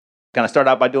Can I start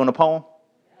out by doing a poem?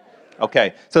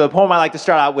 Okay, so the poem I like to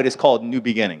start out with is called New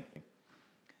Beginning.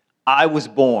 I was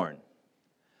born.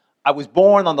 I was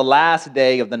born on the last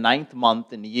day of the 9th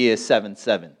month in the year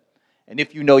 77. And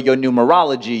if you know your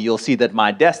numerology, you'll see that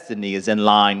my destiny is in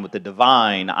line with the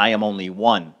divine. I am only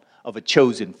one of a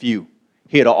chosen few,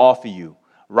 here to offer you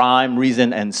rhyme,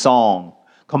 reason, and song,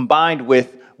 combined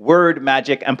with word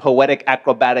magic and poetic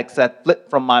acrobatics that flip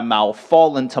from my mouth,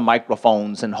 fall into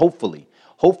microphones, and hopefully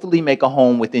make a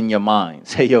home within your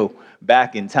minds. Hey, yo,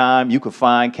 back in time, you could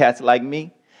find cats like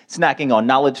me snacking on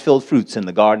knowledge-filled fruits in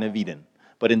the Garden of Eden.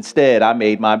 But instead, I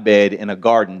made my bed in a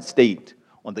garden state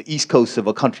on the east coast of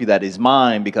a country that is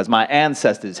mine because my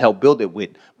ancestors helped build it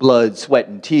with blood, sweat,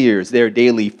 and tears. Their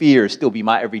daily fears still be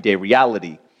my everyday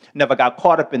reality. Never got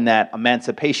caught up in that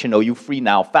emancipation, or you free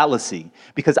now fallacy,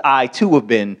 because I too have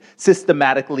been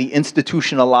systematically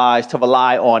institutionalized to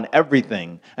rely on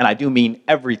everything, and I do mean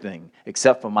everything,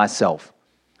 except for myself.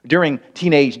 During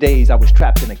teenage days, I was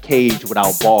trapped in a cage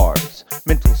without bars,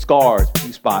 mental scars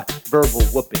produced by verbal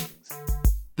whoopings.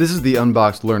 This is the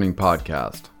Unboxed Learning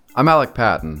Podcast. I'm Alec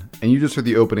Patton, and you just heard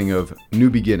the opening of New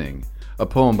Beginning, a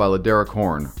poem by Laderick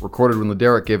Horn, recorded when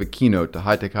Laderick gave a keynote to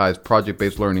High Tech High's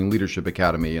Project-Based Learning Leadership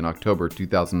Academy in October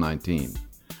 2019.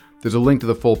 There's a link to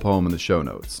the full poem in the show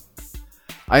notes.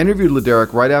 I interviewed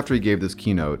Laderick right after he gave this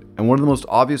keynote, and one of the most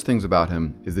obvious things about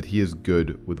him is that he is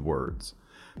good with words.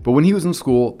 But when he was in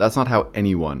school, that's not how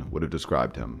anyone would have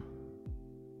described him.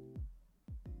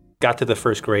 Got to the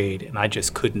first grade and I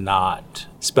just could not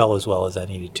spell as well as I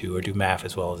needed to or do math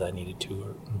as well as I needed to,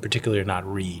 or in particular not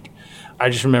read.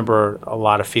 I just remember a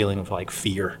lot of feeling of like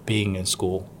fear being in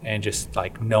school and just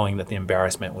like knowing that the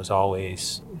embarrassment was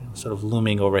always sort of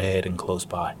looming overhead and close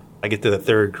by. I get to the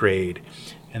third grade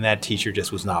and that teacher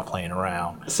just was not playing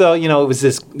around. So, it was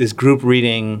this group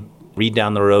reading, read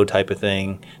down the road type of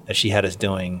thing that she had us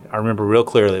doing. I remember real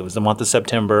clearly, it was the month of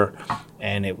September,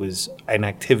 and it was an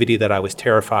activity that I was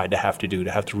terrified to have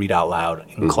to read out loud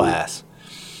in class.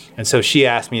 And so she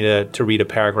asked me to read a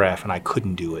paragraph, and I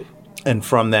couldn't do it. And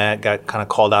from that, got kind of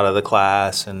called out of the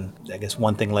class, and I guess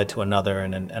one thing led to another,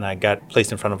 and I got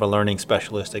placed in front of a learning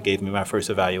specialist that gave me my first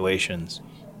evaluations.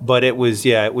 But it was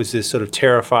this sort of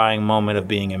terrifying moment of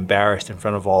being embarrassed in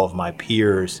front of all of my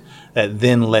peers that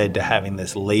then led to having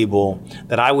this label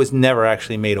that I was never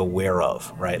actually made aware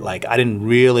of, right? Like I didn't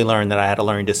really learn that I had a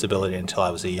learning disability until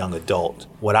I was a young adult.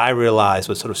 What I realized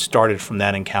was sort of started from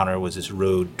that encounter was this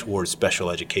road towards special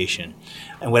education.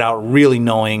 And without really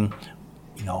knowing,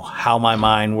 how my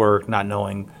mind worked, not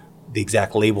knowing the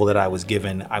exact label that I was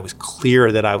given, I was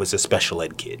clear that I was a special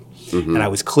ed kid. Mm-hmm. And I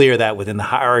was clear that within the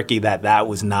hierarchy that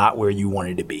was not where you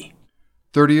wanted to be.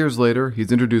 30 years later,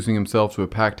 he's introducing himself to a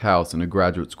packed house in a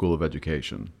graduate school of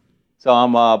education. So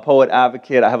I'm a poet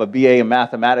advocate. I have a BA in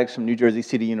mathematics from New Jersey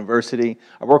City University.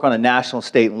 I work on a national,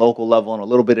 state, and local level and a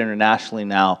little bit internationally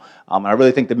now. And I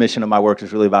really think the mission of my work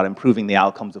is really about improving the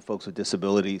outcomes of folks with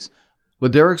disabilities.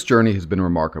 Laderick's journey has been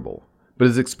remarkable. But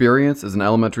his experience as an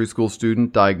elementary school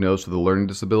student diagnosed with a learning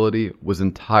disability was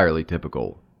entirely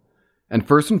typical. And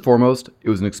first and foremost, it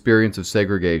was an experience of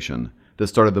segregation that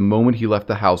started the moment he left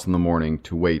the house in the morning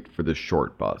to wait for the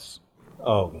short bus.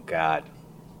 Oh, God.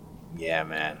 Yeah,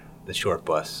 man. The short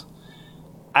bus.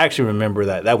 I actually remember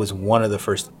that was one of the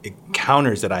first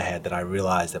encounters that I had that I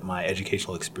realized that my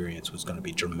educational experience was going to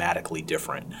be dramatically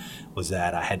different, was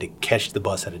that I had to catch the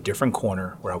bus at a different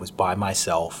corner where I was by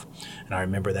myself. And I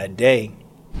remember that day,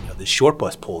 the short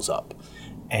bus pulls up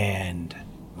and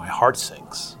my heart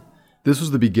sinks. This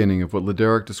was the beginning of what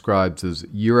Laderick describes as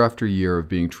year after year of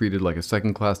being treated like a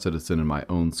second-class citizen in my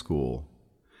own school.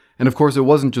 And of course, it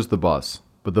wasn't just the bus,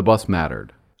 but the bus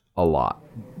mattered. A lot.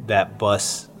 That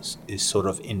bus is sort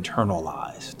of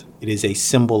internalized. It is a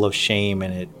symbol of shame,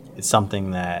 and it's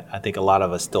something that I think a lot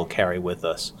of us still carry with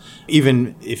us.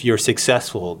 Even if you're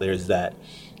successful, there's that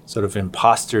sort of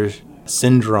imposter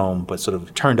syndrome, but sort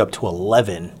of turned up to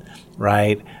 11,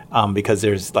 right? Because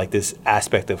there's like this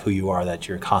aspect of who you are that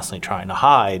you're constantly trying to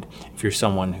hide if you're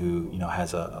someone who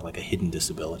has a hidden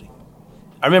disability.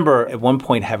 I remember at one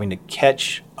point having to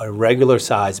catch a regular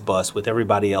sized bus with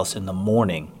everybody else in the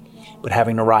morning, but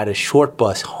having to ride a short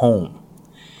bus home.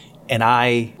 And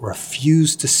I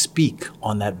refused to speak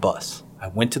on that bus. I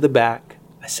went to the back,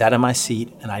 I sat in my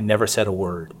seat, and I never said a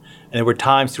word. And there were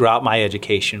times throughout my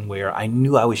education where I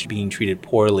knew I was being treated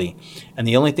poorly. And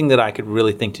the only thing that I could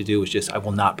really think to do was just, I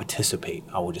will not participate.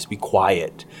 I will just be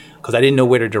quiet. Because I didn't know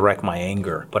where to direct my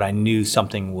anger, but I knew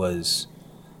something was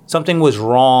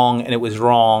wrong, and it was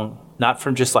wrong not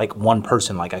from just like one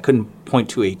person. Like I couldn't point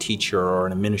to a teacher or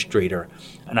an administrator.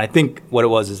 And I think what it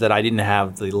was is that I didn't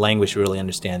have the language to really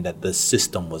understand that the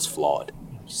system was flawed.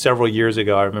 several years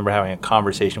ago, I remember having a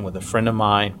conversation with a friend of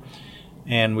mine,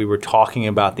 and we were talking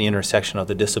about the intersection of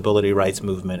the disability rights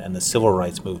movement and the civil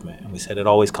rights movement. And we said it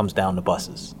always comes down to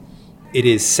buses. It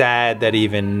is sad that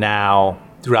even now,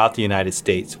 throughout the United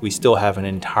States, we still have an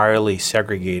entirely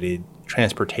segregated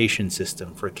transportation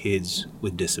system for kids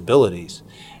with disabilities.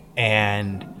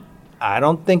 And I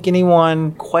don't think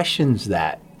anyone questions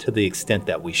that to the extent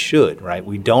that we should, right?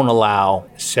 We don't allow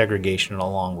segregation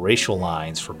along racial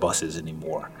lines for buses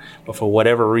anymore. But for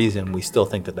whatever reason, we still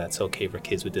think that that's okay for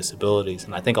kids with disabilities.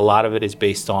 And I think a lot of it is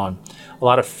based on a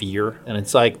lot of fear. And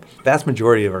it's like the vast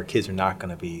majority of our kids are not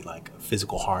going to be like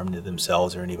physical harm to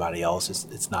themselves or anybody else.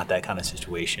 It's not that kind of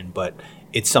situation. But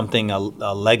it's something, a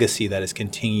legacy that has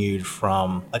continued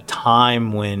from a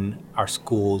time when our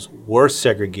schools were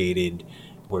segregated,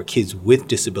 where kids with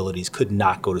disabilities could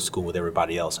not go to school with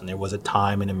everybody else. And there was a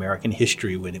time in American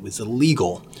history when it was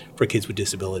illegal for kids with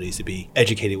disabilities to be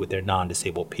educated with their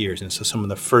non-disabled peers. And so some of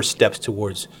the first steps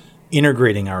towards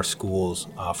integrating our schools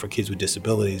for kids with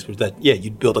disabilities was that,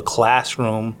 you'd build a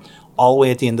classroom all the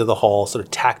way at the end of the hall, sort of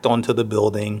tacked onto the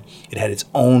building. It had its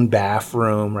own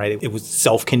bathroom, right? It was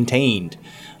self-contained.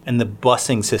 And the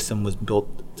busing system was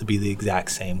built to be the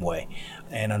exact same way.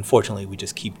 And unfortunately, we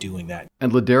just keep doing that.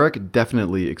 And Lederick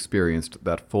definitely experienced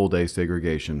that full-day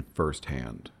segregation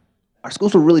firsthand. Our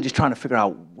schools were really just trying to figure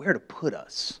out where to put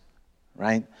us,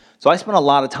 right? So I spent a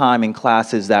lot of time in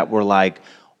classes that were like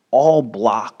all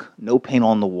block, no paint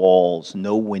on the walls,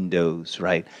 no windows,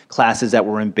 right? Classes that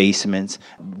were in basements,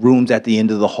 rooms at the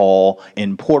end of the hall,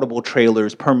 in portable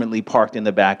trailers permanently parked in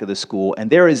the back of the school. And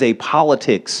there is a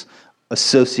politics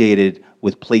associated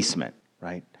with placement,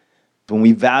 right? When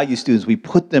we value students, we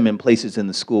put them in places in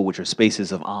the school which are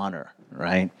spaces of honor,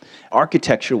 right?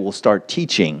 Architecture will start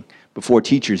teaching before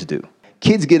teachers do.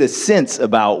 Kids get a sense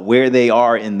about where they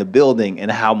are in the building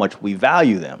and how much we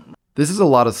value them. This is a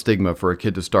lot of stigma for a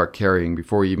kid to start carrying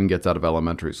before he even gets out of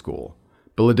elementary school.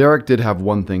 But Lederick did have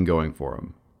one thing going for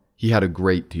him. He had a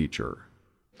great teacher.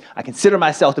 I consider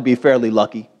myself to be fairly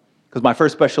lucky because my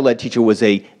first special ed teacher was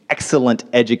an excellent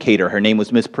educator. Her name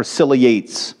was Miss Priscilla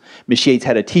Yates. Miss Yates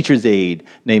had a teacher's aide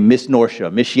named Miss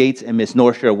Norsha. Miss Yates and Miss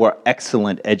Norsha were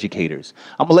excellent educators.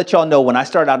 I'm going to let y'all know, when I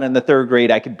started out in the third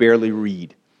grade, I could barely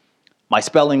read. My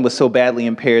spelling was so badly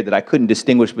impaired that I couldn't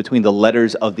distinguish between the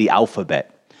letters of the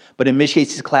alphabet. But in Miss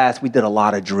Yates' class, we did a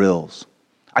lot of drills.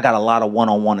 I got a lot of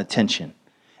one-on-one attention.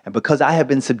 And because I have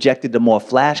been subjected to more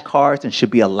flashcards than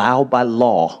should be allowed by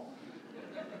law,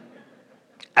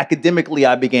 academically,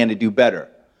 I began to do better.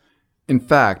 In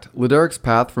fact, Lederick's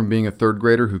path from being a third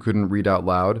grader who couldn't read out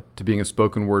loud to being a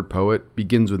spoken word poet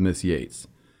begins with Miss Yates.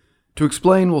 To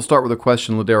explain, we'll start with a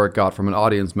question Lederick got from an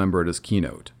audience member at his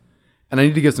keynote. And I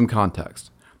need to give some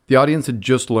context. The audience had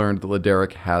just learned that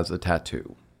Lederick has a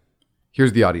tattoo.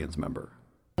 Here's the audience member.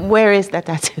 Where is that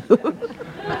tattoo?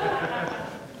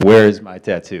 Where is my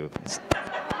tattoo?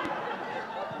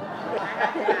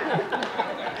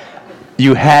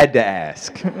 You had to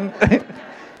ask.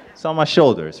 It's on my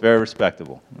shoulder. It's very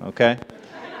respectable, okay?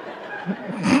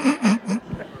 I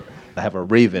have a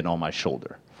raven on my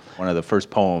shoulder. One of the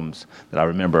first poems that I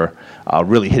remember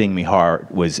really hitting me hard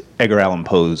was Edgar Allan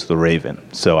Poe's The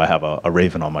Raven. So I have a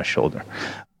raven on my shoulder.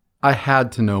 I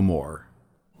had to know more.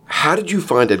 How did you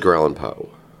find Edgar Allan Poe?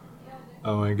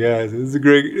 Oh my gosh, it's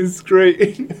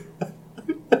great.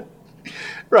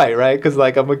 Right? Because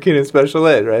I'm a kid in special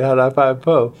ed, right? How did I find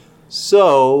Poe?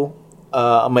 So,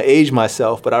 I'm going to age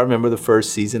myself, but I remember the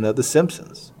first season of The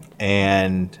Simpsons.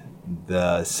 And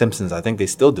The Simpsons, I think they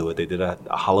still do it. They did a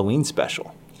Halloween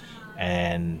special.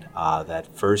 And that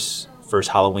first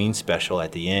Halloween special,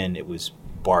 at the end, it was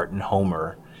Bart and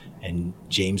Homer and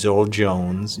James Earl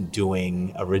Jones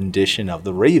doing a rendition of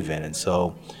The Raven. And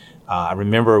so I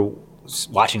remember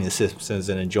watching The Simpsons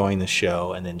and enjoying the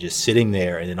show, and then just sitting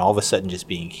there, and then all of a sudden just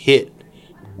being hit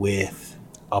with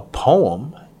a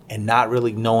poem and not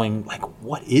really knowing,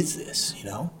 what is this,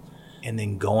 And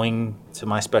then going to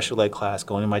my special ed class,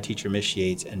 going to my teacher, Miss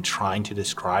Yates, and trying to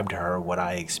describe to her what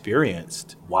I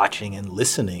experienced watching and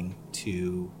listening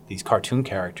to these cartoon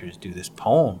characters do this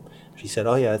poem. She said,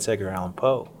 "Oh yeah, it's Edgar Allan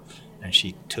Poe." And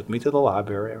she took me to the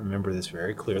library. I remember this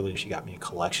very clearly. She got me a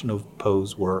collection of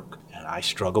Poe's work, and I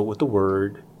struggled with the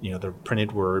word, the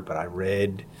printed word, but I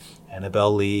read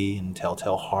Annabel Lee and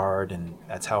Telltale Heart, and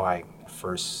that's how I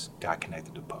first got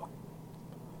connected to Poe.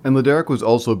 And Lederick was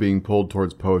also being pulled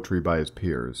towards poetry by his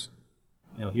peers.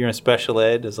 You're in special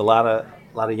ed. There's a lot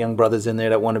of young brothers in there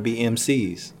that want to be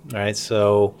MCs, right?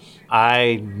 So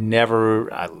I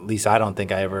never, at least I don't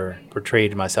think I ever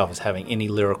portrayed myself as having any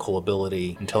lyrical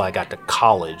ability until I got to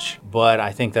college. But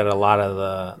I think that a lot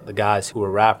of the guys who were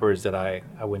rappers that I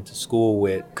went to school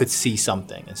with could see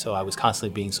something. And so I was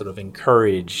constantly being sort of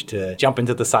encouraged to jump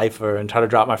into the cypher and try to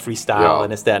drop my freestyle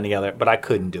and this, that, and the other. But I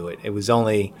couldn't do it. It was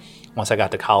only once I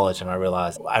got to college and I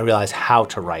realized how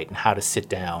to write and how to sit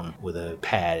down with a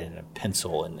pad and a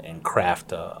pencil and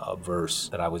craft a verse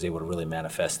that I was able to really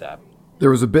manifest that. There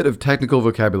was a bit of technical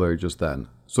vocabulary just then.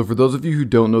 So for those of you who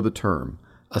don't know the term,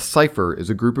 a cipher is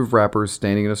a group of rappers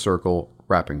standing in a circle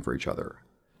rapping for each other.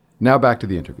 Now back to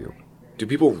the interview. Do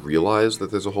people realize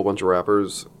that there's a whole bunch of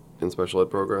rappers in special ed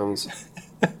programs?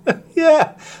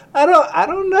 Yeah, I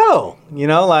don't know. I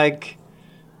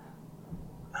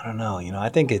don't know. I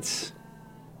think it's,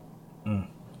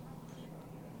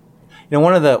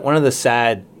 one of the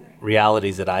sad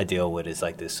realities that I deal with is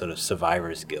like this sort of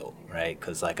survivor's guilt, right?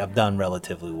 Because like I've done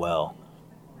relatively well,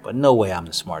 but no way I'm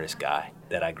the smartest guy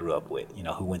that I grew up with,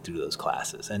 who went through those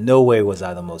classes, and no way was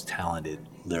I the most talented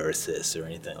lyricist or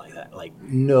anything like that. Like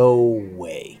no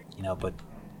way, But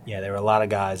yeah, there were a lot of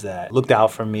guys that looked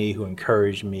out for me, who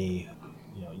encouraged me,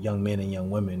 young men and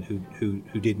young women who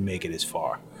didn't make it as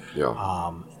far.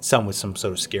 Yeah. Some with some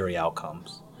sort of scary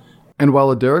outcomes. And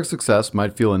while Lederick's success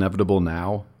might feel inevitable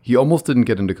now, he almost didn't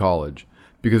get into college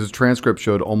because his transcript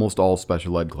showed almost all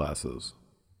special ed classes.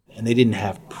 And they didn't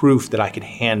have proof that I could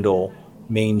handle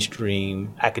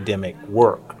mainstream academic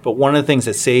work. But one of the things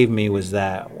that saved me was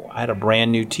that I had a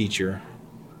brand new teacher,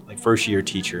 like first year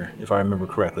teacher, if I remember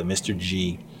correctly, Mr.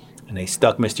 G. And they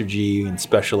stuck Mr. G in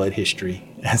special ed history.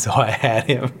 And so I had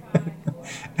him.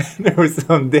 There were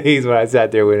some days when I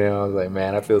sat there with him, I was like,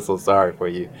 man, I feel so sorry for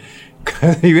you.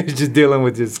 Because he was just dealing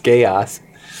with just chaos.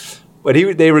 But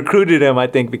they recruited him, I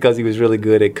think, because he was really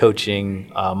good at coaching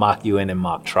mock UN and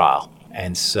mock trial.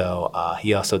 And so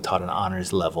he also taught an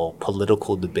honors level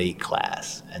political debate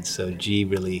class. And so G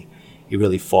really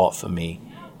fought for me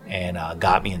and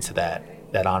got me into that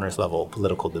honors level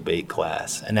political debate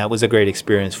class. And that was a great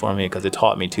experience for me because it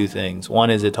taught me two things.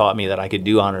 One is it taught me that I could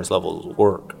do honors level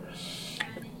work.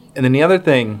 And then the other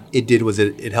thing it did was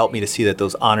it helped me to see that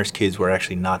those honors kids were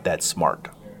actually not that smart,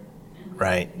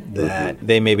 right? That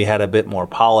they maybe had a bit more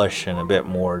polish and a bit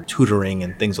more tutoring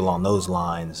and things along those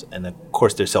lines. And of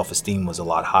course their self-esteem was a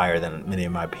lot higher than many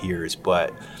of my peers,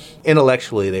 but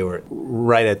intellectually they were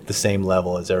right at the same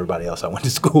level as everybody else I went to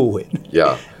school with.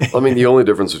 Yeah. I mean, the only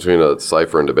difference between a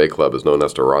cipher and debate club is no one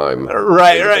has to rhyme.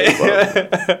 Right.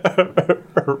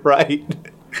 Right.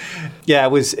 Yeah,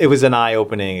 it was an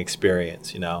eye-opening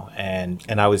experience, and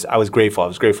I was grateful. I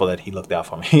was grateful that he looked out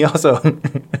for me. He also,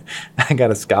 I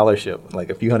got a scholarship, like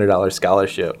a few $100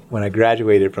 scholarship when I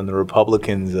graduated from the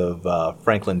Republicans of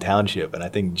Franklin Township, and I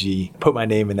think G put my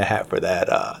name in the hat for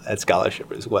that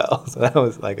scholarship as well. So that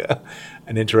was like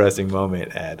an interesting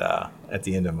moment at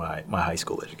the end of my high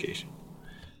school education.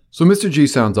 So Mr. G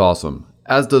sounds awesome,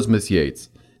 as does Miss Yates.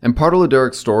 And part of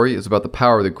Lederick's story is about the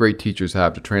power that great teachers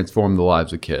have to transform the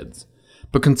lives of kids.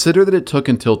 But consider that it took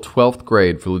until 12th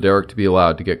grade for Lederick to be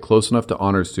allowed to get close enough to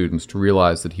honor students to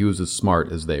realize that he was as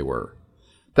smart as they were.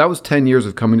 That was 10 years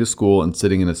of coming to school and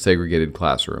sitting in a segregated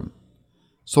classroom.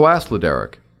 So I asked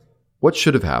Lederick, what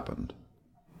should have happened?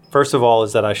 First of all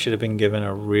is that I should have been given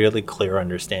a really clear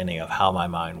understanding of how my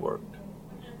mind worked.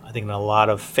 I think in a lot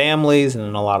of families and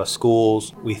in a lot of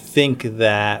schools, we think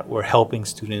that we're helping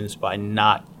students by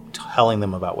not telling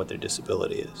them about what their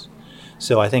disability is.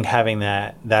 So I think having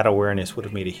that awareness would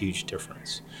have made a huge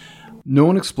difference. No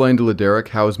one explained to Lederick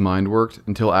how his mind worked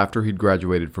until after he'd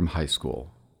graduated from high school.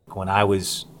 When I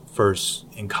was first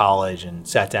in college and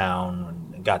sat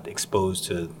down and got exposed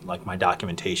to like my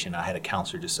documentation, I had a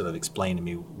counselor just sort of explain to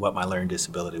me what my learning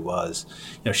disability was.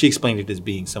 She explained it as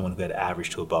being someone who had average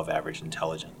to above average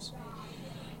intelligence.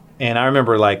 And I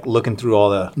remember like looking through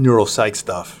all the neuropsych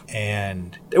stuff,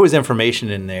 and there was information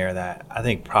in there that I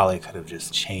think probably could have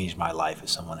just changed my life if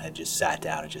someone had just sat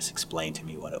down and just explained to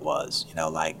me what it was,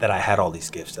 like that I had all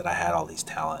these gifts, that I had all these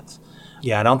talents.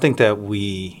 Yeah, I don't think that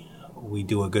we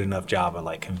do a good enough job of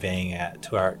like conveying it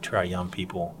to our young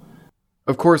people.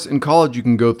 Of course, in college you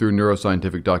can go through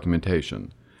neuroscientific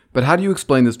documentation, but how do you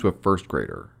explain this to a first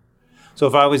grader? So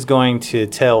if I was going to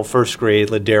tell first grade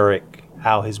Lederick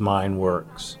how his mind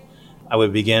works, I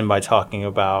would begin by talking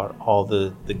about all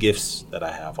the gifts that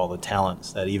I have, all the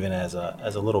talents that even as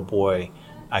a little boy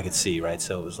I could see, right?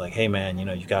 So it was like, hey man,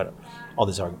 you've got all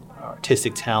this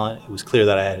artistic talent. It was clear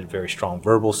that I had very strong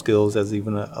verbal skills as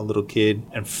even a little kid,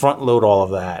 and front load all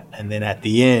of that. And then at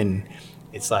the end,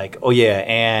 it's like, oh yeah,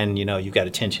 and you've got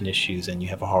attention issues and you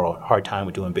have a hard time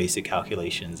with doing basic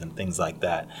calculations and things like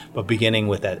that. But beginning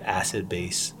with that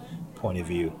asset-based point of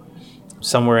view.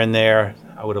 Somewhere in there,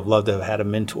 I would have loved to have had a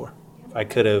mentor. I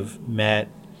could have met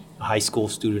a high school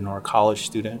student or a college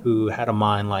student who had a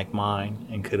mind like mine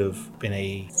and could have been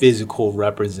a physical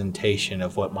representation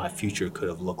of what my future could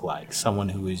have looked like. Someone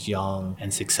who was young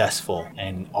and successful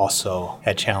and also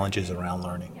had challenges around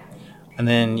learning. And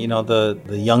then,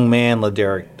 the young man,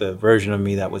 Laderick, the version of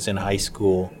me that was in high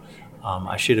school,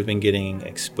 I should have been getting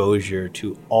exposure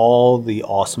to all the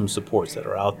awesome supports that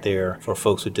are out there for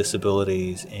folks with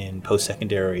disabilities in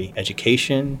post-secondary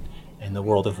education, in the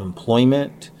world of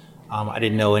employment. I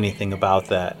didn't know anything about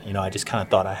that. I just kind of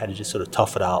thought I had to just sort of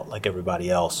tough it out like everybody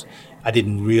else. I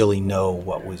didn't really know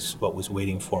what was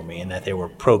waiting for me and that there were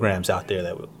programs out there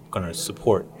that were going to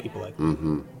support people like me.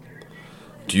 Mm-hmm.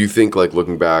 Do you think,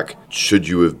 looking back, should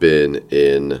you have been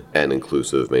in an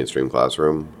inclusive mainstream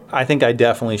classroom? I think I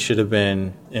definitely should have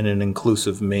been in an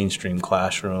inclusive mainstream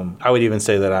classroom. I would even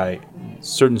say that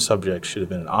certain subjects should have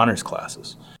been in honors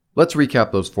classes. Let's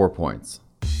recap those 4 points.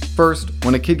 First,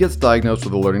 when a kid gets diagnosed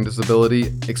with a learning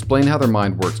disability, explain how their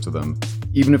mind works to them,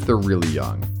 even if they're really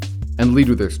young, and lead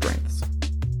with their strengths.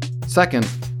 Second,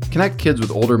 connect kids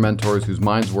with older mentors whose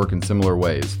minds work in similar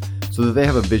ways, so that they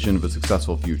have a vision of a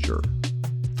successful future.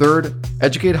 Third,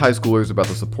 educate high schoolers about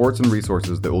the supports and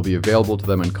resources that will be available to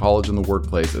them in college and the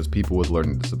workplace as people with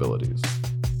learning disabilities.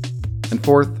 And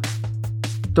fourth,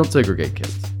 don't segregate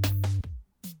kids.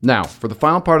 Now, for the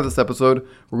final part of this episode,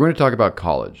 we're going to talk about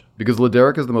college, because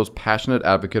Laderick is the most passionate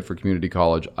advocate for community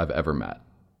college I've ever met.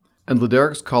 And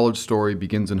Laderick's college story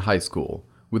begins in high school,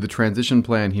 with the transition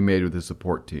plan he made with his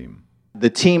support team. The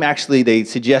team actually, they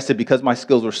suggested, because my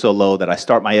skills were so low, that I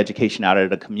start my education out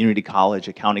at a community college,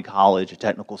 a county college, a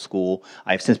technical school.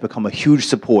 I have since become a huge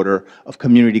supporter of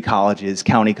community colleges,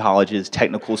 county colleges,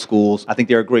 technical schools. I think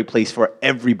they're a great place for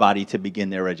everybody to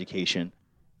begin their education.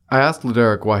 I asked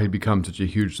Laderick why he'd become such a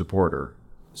huge supporter.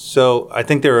 So I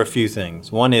think there are a few things.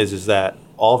 One is that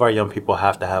all of our young people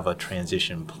have to have a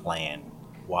transition plan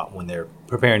when they're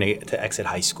preparing to exit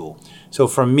high school. So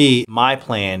for me, my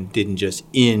plan didn't just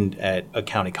end at a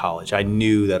county college. I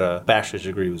knew that a bachelor's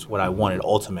degree was what I wanted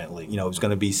ultimately. It was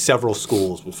going to be several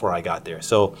schools before I got there.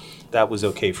 So that was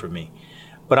okay for me.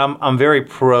 But I'm very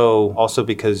pro also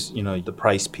because, the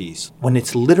price piece. When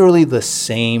it's literally the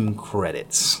same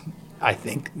credits, I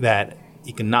think that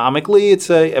economically it's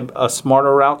a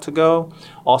smarter route to go.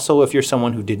 Also, if you're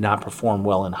someone who did not perform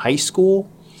well in high school,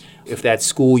 if that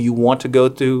school you want to go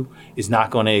to is not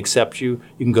going to accept you,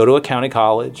 you can go to a county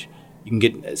college. You can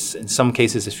get, in some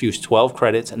cases, as few as 12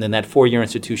 credits, and then that 4-year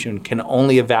institution can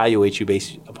only evaluate you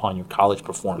based upon your college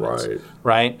performance.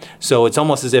 Right? So it's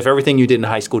almost as if everything you did in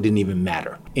high school didn't even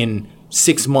matter. In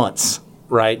 6 months,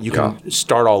 right, you can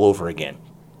start all over again.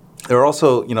 There are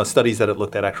also, studies that have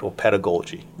looked at actual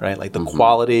pedagogy, right? Like the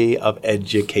quality of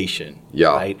education,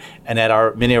 right? And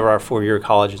at many of our 4-year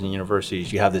colleges and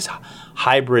universities, you have this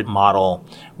hybrid model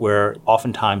where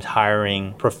oftentimes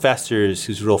hiring professors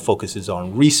whose real focus is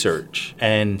on research.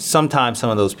 And sometimes some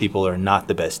of those people are not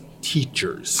the best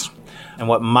teachers. And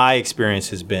what my experience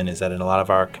has been is that in a lot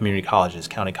of our community colleges,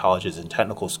 county colleges, and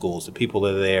technical schools, the people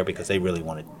are there because they really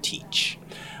want to teach.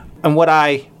 And what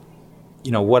I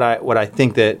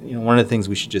think that one of the things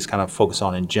we should just kind of focus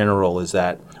on in general is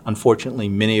that unfortunately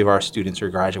many of our students are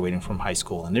graduating from high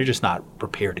school and they're just not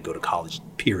prepared to go to college,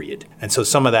 period. And so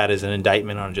some of that is an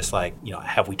indictment on just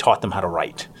have we taught them how to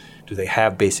write? Do they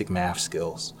have basic math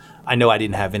skills? I know I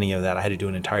didn't have any of that. I had to do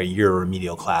an entire year of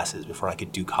remedial classes before I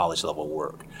could do college level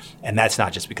work. And that's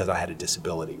not just because I had a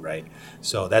disability, right?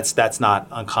 So that's not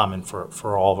uncommon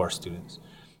for all of our students.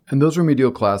 And those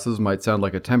remedial classes might sound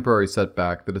like a temporary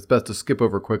setback that it's best to skip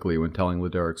over quickly when telling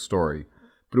Laderick's story,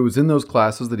 but it was in those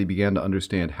classes that he began to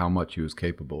understand how much he was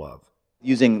capable of.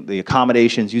 Using the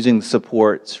accommodations, using the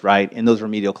supports, right, in those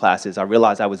remedial classes, I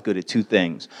realized I was good at 2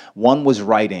 things. One was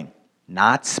writing,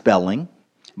 not spelling,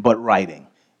 but writing.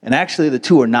 And actually the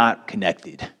 2 are not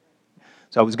connected.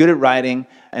 So I was good at writing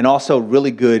and also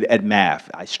really good at math.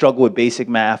 I struggle with basic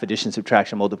math, addition,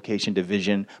 subtraction, multiplication,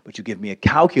 division, but you give me a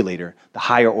calculator, the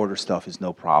higher order stuff is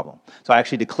no problem. So I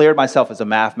actually declared myself as a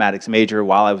mathematics major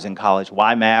while I was in college.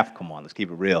 Why math? Come on, let's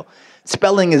keep it real.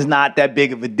 Spelling is not that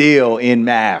big of a deal in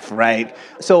math, right?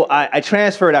 So I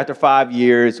transferred after 5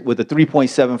 years with a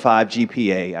 3.75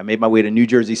 GPA. I made my way to New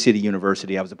Jersey City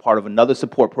University. I was a part of another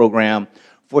support program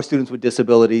for students with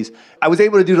disabilities. I was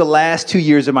able to do the last 2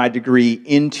 years of my degree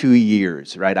in 2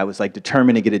 years, right? I was like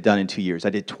determined to get it done in 2 years. I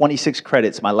did 26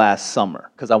 credits my last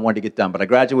summer because I wanted to get done, but I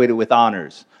graduated with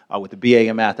honors with a BA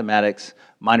in mathematics,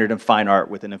 minored in fine art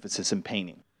with an emphasis in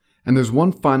painting. And there's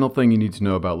one final thing you need to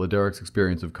know about Lederic's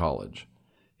experience of college.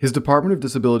 His Department of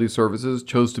Disability Services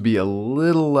chose to be a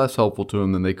little less helpful to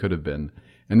him than they could have been,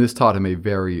 and this taught him a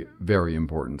very, very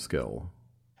important skill.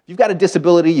 If you've got a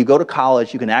disability, you go to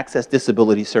college, you can access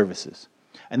disability services.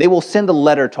 And they will send a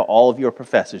letter to all of your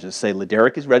professors to say,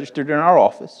 Lederic is registered in our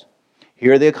office.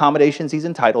 Here are the accommodations he's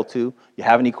entitled to. You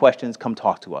have any questions, come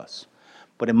talk to us.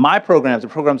 But in my programs, the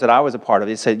programs that I was a part of,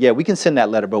 they said, yeah, we can send that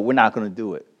letter, but we're not going to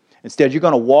do it. Instead, you're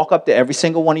going to walk up to every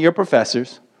single one of your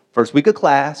professors, first week of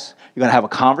class, you're going to have a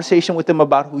conversation with them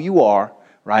about who you are,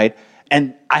 right?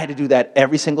 And I had to do that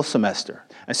every single semester.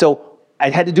 And so I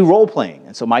had to do role playing,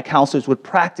 and so my counselors would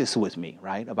practice with me,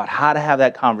 right, about how to have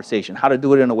that conversation, how to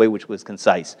do it in a way which was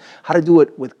concise, how to do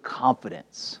it with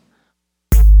confidence.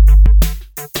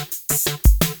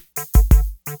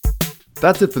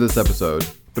 That's it for this episode,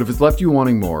 but if it's left you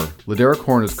wanting more, Lederic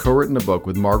Horn has co-written a book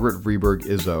with Margaret Vreeburg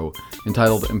Izzo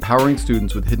entitled Empowering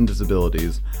Students with Hidden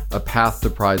Disabilities, A Path to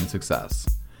Pride and Success.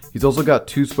 He's also got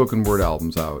 2 spoken word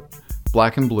albums out,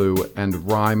 Black and Blue and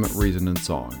Rhyme, Reason, and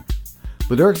Song.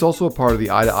 Lederic's also a part of the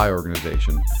Eye to Eye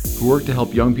organization, who work to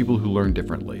help young people who learn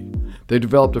differently. They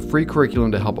developed a free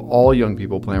curriculum to help all young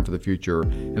people plan for the future,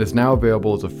 and it's now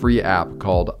available as a free app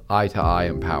called Eye to Eye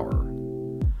Empower.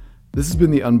 This has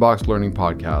been the Unboxed Learning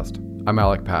Podcast. I'm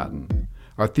Alec Patton.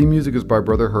 Our theme music is by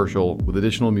Brother Herschel, with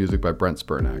additional music by Brent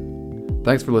Spurnack.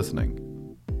 Thanks for listening.